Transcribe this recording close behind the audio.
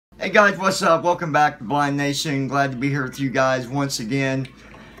Hey guys, what's up? Welcome back to Blind Nation. Glad to be here with you guys once again.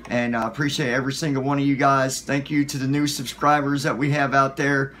 And I appreciate every single one of you guys. Thank you to the new subscribers that we have out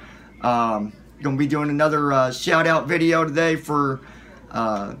there. Going to be doing another shout out video today for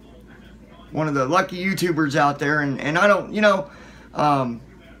one of the lucky YouTubers out there. And I don't,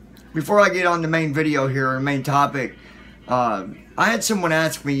 before I get on the main video here, main topic, I had someone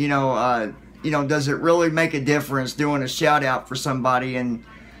ask me, does it really make a difference doing a shout out for somebody and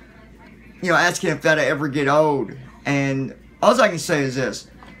asking if that'll ever get old. And all I can say is this: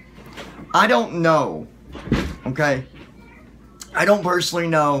 I don't know, okay? I don't personally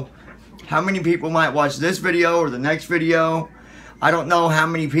know how many people might watch this video or the next video. I don't know how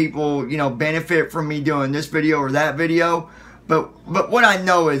many people, benefit from me doing this video or that video. But what I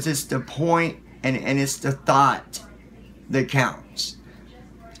know is it's the point and it's the thought that counts.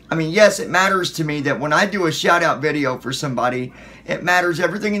 I mean, yes, it matters to me that when I do a shout out video for somebody, it matters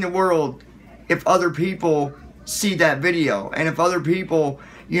everything in the world if other people see that video, and if other people,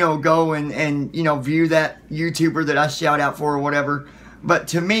 go and view that YouTuber that I shout out for or whatever. But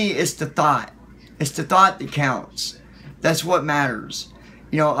to me, it's the thought. It's the thought that counts. That's what matters.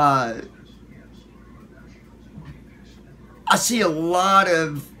 I see a lot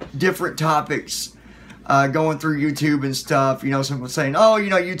of different topics going through YouTube and stuff. Someone saying, oh,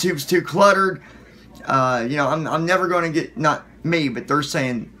 YouTube's too cluttered. I'm never going to get, not me, but they're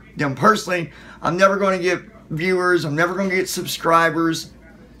saying, them personally, I'm never going to get viewers. I'm never going to get subscribers.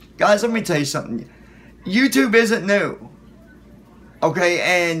 Guys, let me tell you something. YouTube isn't new. Okay,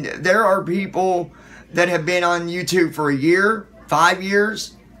 and there are people that have been on YouTube for a year, 5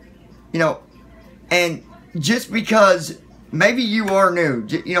 years, and just because maybe you are new,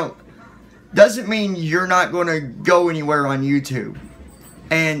 doesn't mean you're not going to go anywhere on YouTube.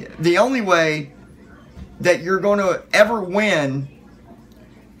 And the only way that you're going to ever win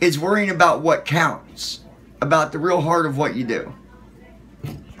is worrying about what counts, about the real heart of what you do.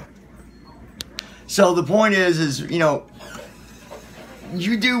 So the point is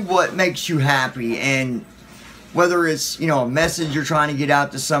you do what makes you happy, and whether it's, a message you're trying to get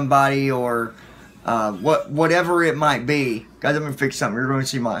out to somebody or whatever it might be. Guys, let me fix something. You're going to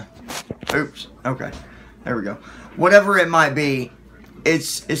see my, oops, okay, there we go. Whatever it might be,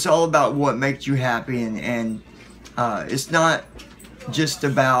 it's all about what makes you happy, and it's not just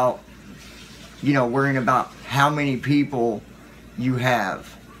about, worrying about how many people you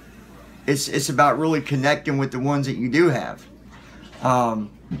have. It's about really connecting with the ones that you do have. I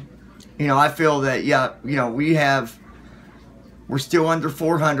feel that, we're still under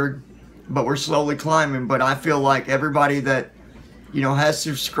 400, but we're slowly climbing. But I feel like everybody that, has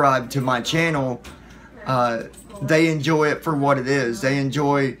subscribed to my channel, they enjoy it for what it is. They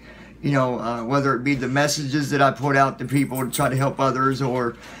enjoy, whether it be the messages that I put out to people to try to help others,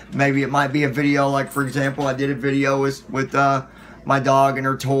 or maybe it might be a video. Like, for example, I did a video with my dog and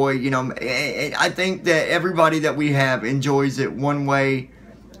her toy. I think that everybody that we have enjoys it one way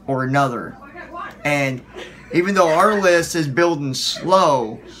or another. And even though our list is building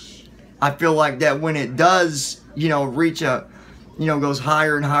slow, I feel like that when it does, reach a, goes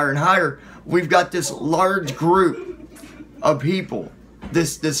higher and higher and higher, we've got this large group of people,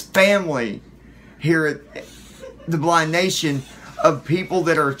 this family here at the Blind Nation of people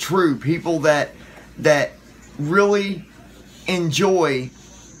that are true, people that really enjoy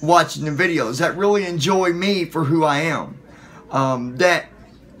watching the videos, that really enjoy me for who I am.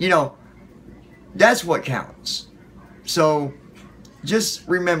 That's what counts. So just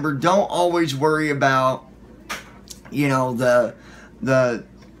remember, don't always worry about, the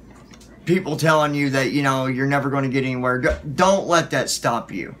people telling you that, you're never going to get anywhere. Don't let that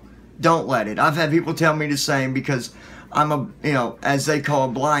stop you. Don't let it. I've had people tell me the same because I'm a, as they call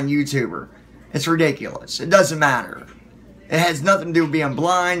a blind YouTuber. It's ridiculous. It doesn't matter. It has nothing to do with being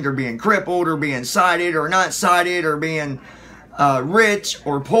blind or being crippled or being sighted or not sighted or being rich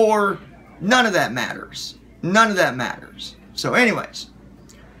or poor. None of that matters. None of that matters. So anyways,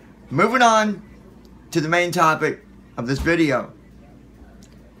 moving on to the main topic of this video.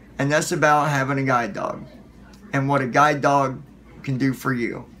 And that's about having a guide dog and what a guide dog can do for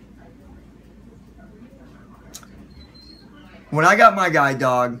you. When I got my guide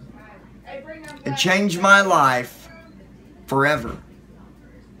dog, it changed my life forever.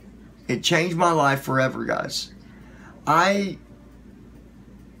 It changed my life forever, guys. I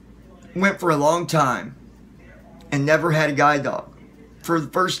went for a long time and never had a guide dog. For the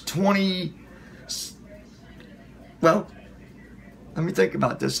first 20, well, let me think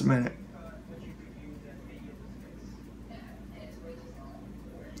about this a minute.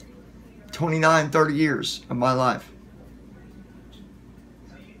 29, 30 years of my life.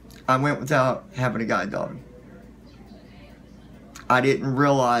 I went without having a guide dog. I didn't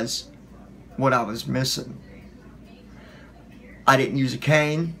realize what I was missing. I didn't use a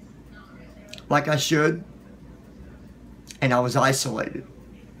cane like I should, and I was isolated.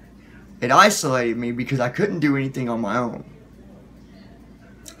 It isolated me because I couldn't do anything on my own.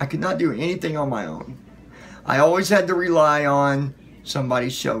 I could not do anything on my own. I always had to rely on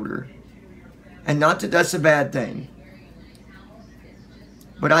somebody's shoulder. And not that that's a bad thing.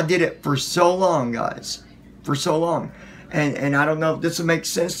 But I did it for so long, guys. For so long. And I don't know if this will make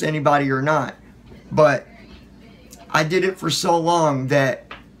sense to anybody or not. But I did it for so long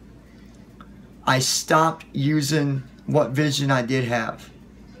that I stopped using what vision I did have.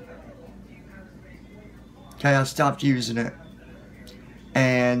 Okay, I stopped using it.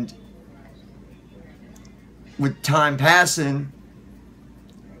 And with time passing,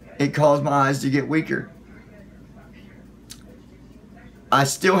 it caused my eyes to get weaker. I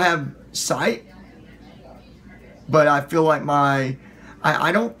still have sight, but I feel like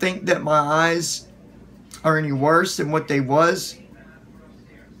I don't think that my eyes are any worse than what they was.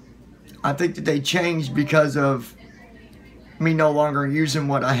 I think that they changed because of me no longer using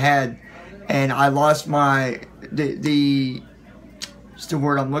what I had, and I lost the what's the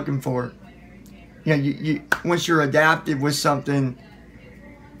word I'm looking for? You know, you once you're adapted with something,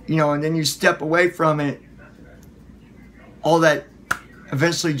 you know, and then you step away from it, all that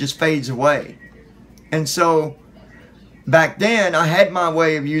eventually just fades away. And so back then I had my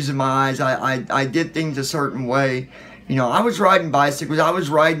way of using my eyes. I did things a certain way. You know, I was riding bicycles, I was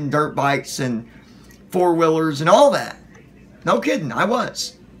riding dirt bikes and four-wheelers and all that. No kidding, I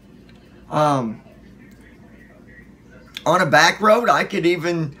was. On a back road, I could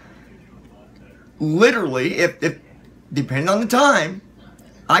even literally, if depending on the time,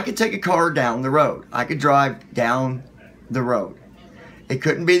 I could take a car down the road. I could drive down the road. It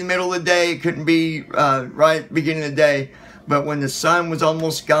couldn't be the middle of the day. It couldn't be right at the beginning of the day. But when the sun was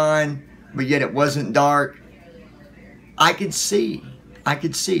almost gone, but yet it wasn't dark, I could see. I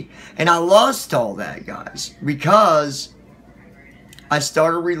could see. And I lost all that, guys, because I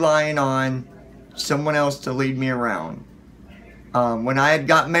started relying on someone else to lead me around. When I had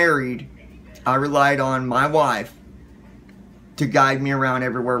got married, I relied on my wife to guide me around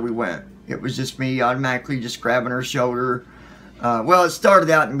everywhere we went. It was just me automatically just grabbing her shoulder. Well, it started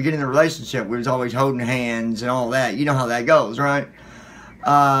out in the beginning of the relationship. We was always holding hands and all that. You know how that goes, right?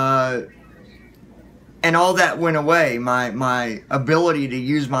 And all that went away. My ability to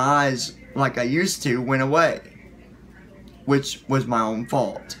use my eyes like I used to went away, which was my own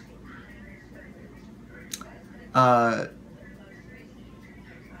fault.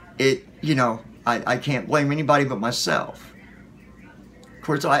 You know, I can't blame anybody but myself. Of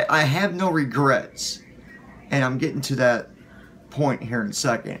course, I have no regrets, and I'm getting to that point here in a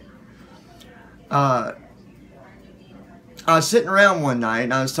second. I was sitting around one night,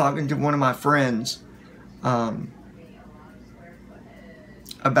 and I was talking to one of my friends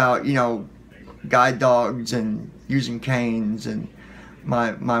about, you know, guide dogs and using canes, and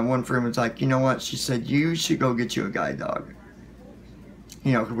my one friend was like, you know what, she said, you should go get you a guide dog.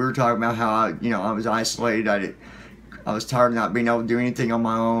 You know, 'cause we were talking about how I was isolated. I was tired of not being able to do anything on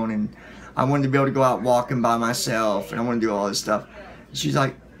my own, and I wanted to be able to go out walking by myself, and I wanted to do all this stuff. She's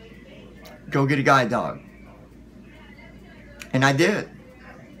like, go get a guide dog. And I did.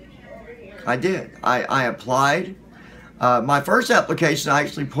 I applied. My first application I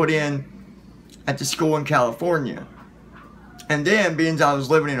actually put in at the school in California. And then, being as I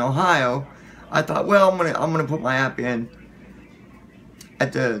was living in Ohio, I thought, well, I'm gonna put my app in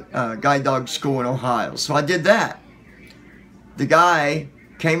at the guide dog school in Ohio. So I did that. The guy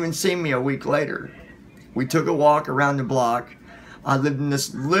came and seen me a week later. We took a walk around the block. I lived in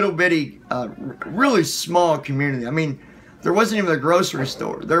this little bitty, really small community. I mean, there wasn't even a grocery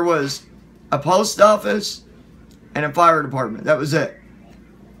store. There was a post office and a fire department. That was it.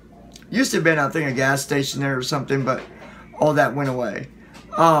 Used to have been, I think, a gas station there or something, but all that went away.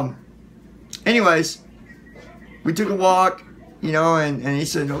 Anyways, we took a walk, you know, and he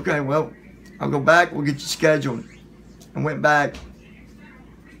said, okay, well, I'll go back. We'll get you scheduled. I went back.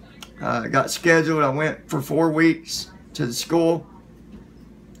 Got scheduled. I went for 4 weeks to the school.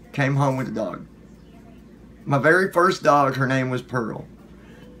 Came home with a dog. My very first dog, her name was Pearl.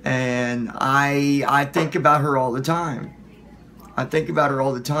 And I think about her all the time. I think about her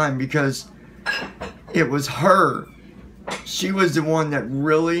all the time because it was her. She was the one that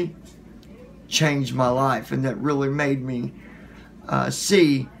really changed my life and that really made me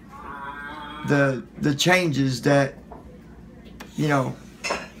see the changes that, you know,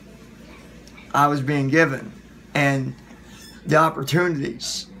 I was being given and the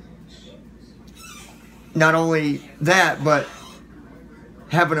opportunities not only that, but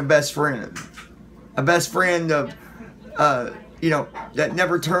having a best friend. A best friend of, you know, that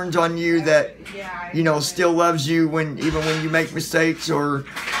never turns on you, that, you know, still loves you even when you make mistakes or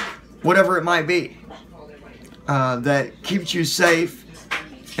whatever it might be. That keeps you safe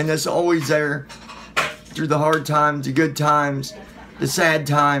and that's always there through the hard times, the good times, the sad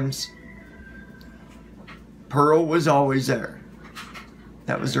times. Pearl was always there.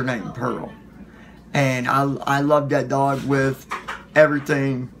 That was her name, Pearl. And I loved that dog with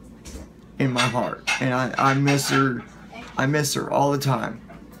everything in my heart. And I miss her. I miss her all the time.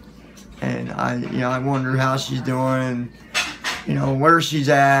 And I wonder how she's doing and, you know, where she's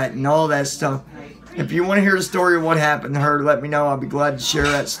at and all that stuff. If you want to hear the story of what happened to her, let me know. I'll be glad to share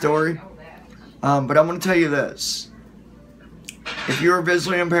that story. But I'm going to tell you this. If you're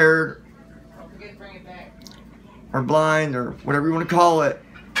visually impaired or blind or whatever you want to call it,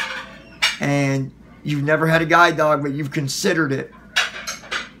 and you've never had a guide dog but you've considered it,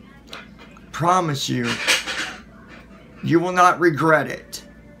 I promise you, you will not regret it.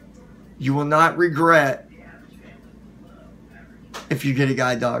 You will not regret if you get a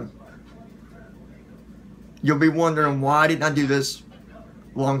guide dog. You'll be wondering, why didn't I do this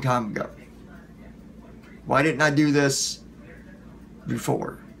a long time ago? Why didn't I do this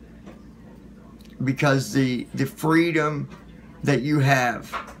before? Because the freedom that you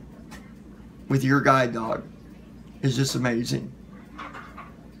have with your guide dog is just amazing.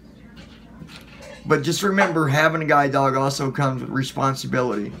 But just remember, having a guide dog also comes with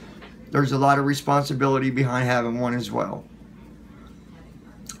responsibility. There's a lot of responsibility behind having one as well.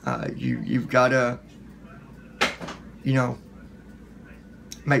 You've got to, you know,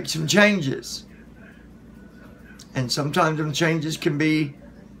 make some changes. And sometimes them changes can be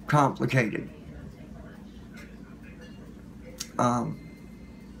complicated.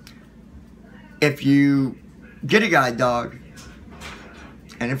 If you get a guide dog,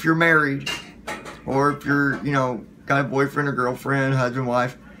 and if you're married, or if you're, you know, got a boyfriend or girlfriend, husband,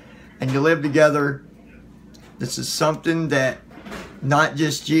 wife, and you live together, this is something that not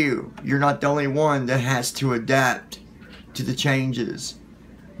just you're not the only one that has to adapt to the changes,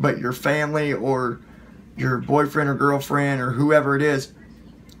 but your family or your boyfriend or girlfriend or whoever it is,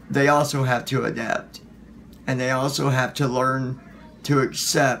 they also have to adapt. And they also have to learn to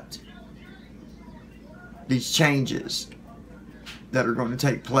accept these changes that are going to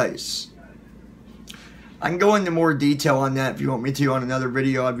take place. I can go into more detail on that if you want me to on another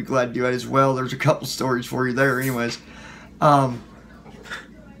video. I'd be glad to do it as well. There's a couple stories for you there anyways.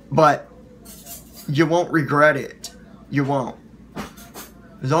 But you won't regret it. You won't.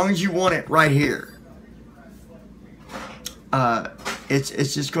 As long as you want it right here.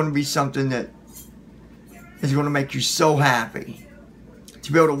 It's just going to be something that is going to make you so happy.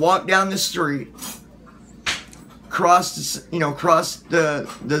 To be able to walk down the street, cross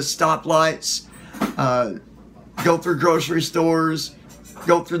the stoplights, go through grocery stores,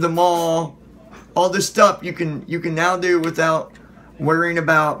 go through the mall, all this stuff you can now do without worrying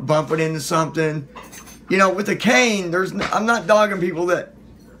about bumping into something. You know, with a cane, I'm not dogging people that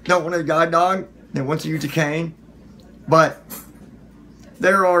don't want a guide dog, that want to use a cane, but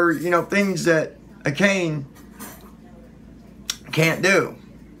there are, you know, things that a cane can't do.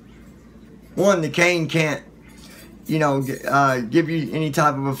 One, the cane can't, you know, give you any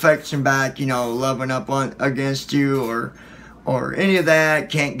type of affection back, you know, loving up against you or any of that.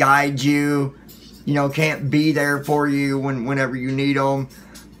 Can't guide you, you know, can't be there for you whenever you need them.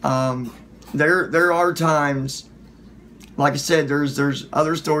 There are times, like I said, there's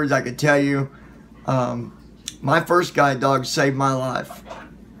other stories I could tell you. My first guide dog saved my life.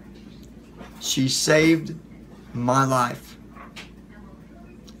 She saved my life.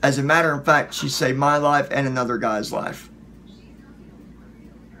 As a matter of fact, she saved my life and another guy's life.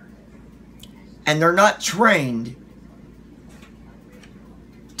 And they're not trained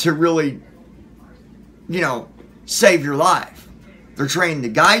to really, you know, save your life. They're trained to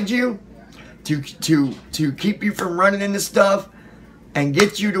guide you, to keep you from running into stuff and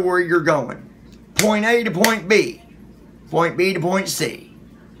get you to where you're going. Point A to point B. Point B to point C.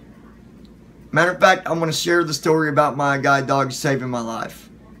 Matter of fact, I'm going to share the story about my guide dog saving my life,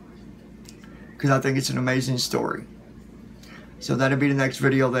 because I think it's an amazing story. So that'll be the next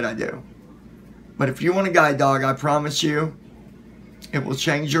video that I do. But if you want a guide dog, I promise you, it will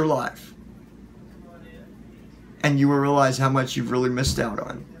change your life. And you will realize how much you've really missed out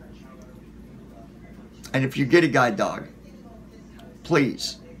on. And if you get a guide dog,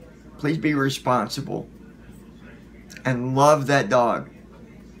 please be responsible. And love that dog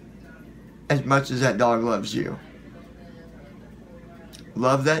as much as that dog loves you.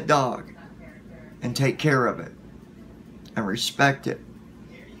 Love that dog and take care of it and respect it.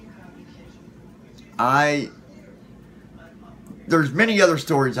 There's many other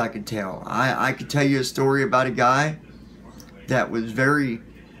stories I could tell. I could tell you a story about a guy that was very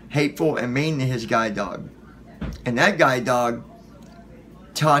hateful and mean to his guide dog. And that guide dog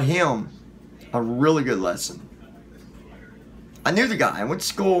taught him a really good lesson. I knew the guy. I went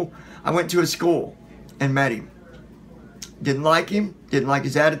to his school and met him. Didn't like him. Didn't like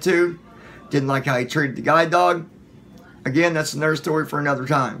his attitude. Didn't like how he treated the guide dog. Again, that's another story for another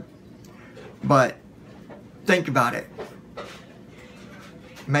time. But think about it.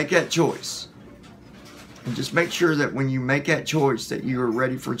 Make that choice. And just make sure that when you make that choice that you are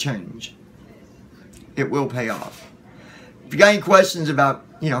ready for change. It will pay off. If you got any questions about,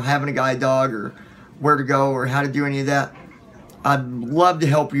 having a guide dog or where to go or how to do any of that, I'd love to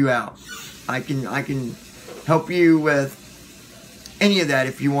help you out. I can help you with any of that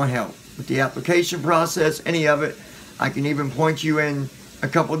if you want help. With the application process, any of it. I can even point you in a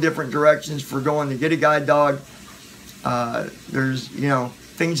couple different directions for going to get a guide dog. There's,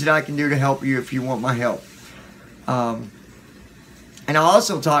 things that I can do to help you if you want my help. And I'll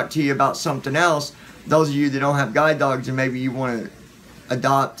also talk to you about something else. Those of you that don't have guide dogs and maybe you want to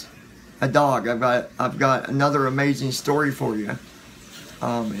adopt a dog, I've got another amazing story for you.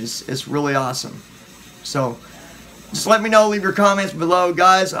 It's really awesome. So just let me know. Leave your comments below,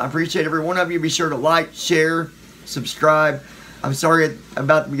 guys. I appreciate every one of you. Be sure to like, share, subscribe. I'm sorry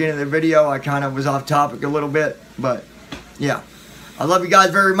about the beginning of the video. I kind of was off topic a little bit, but yeah. I love you guys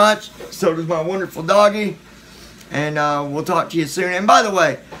very much. So does my wonderful doggy. And we'll talk to you soon. And by the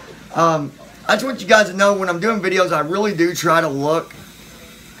way, I just want you guys to know when I'm doing videos, I really do try to look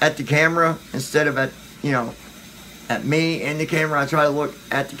at the camera instead of at, at me in the camera. I try to look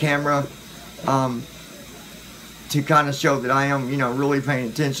at the camera to kind of show that I am, really paying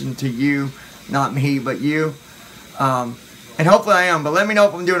attention to you. Not me, but you. And hopefully I am. But let me know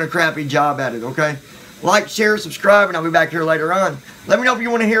if I'm doing a crappy job at it, okay? Like, share, subscribe, and I'll be back here later on. Let me know if you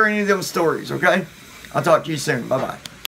want to hear any of them stories, okay? I'll talk to you soon. Bye-bye.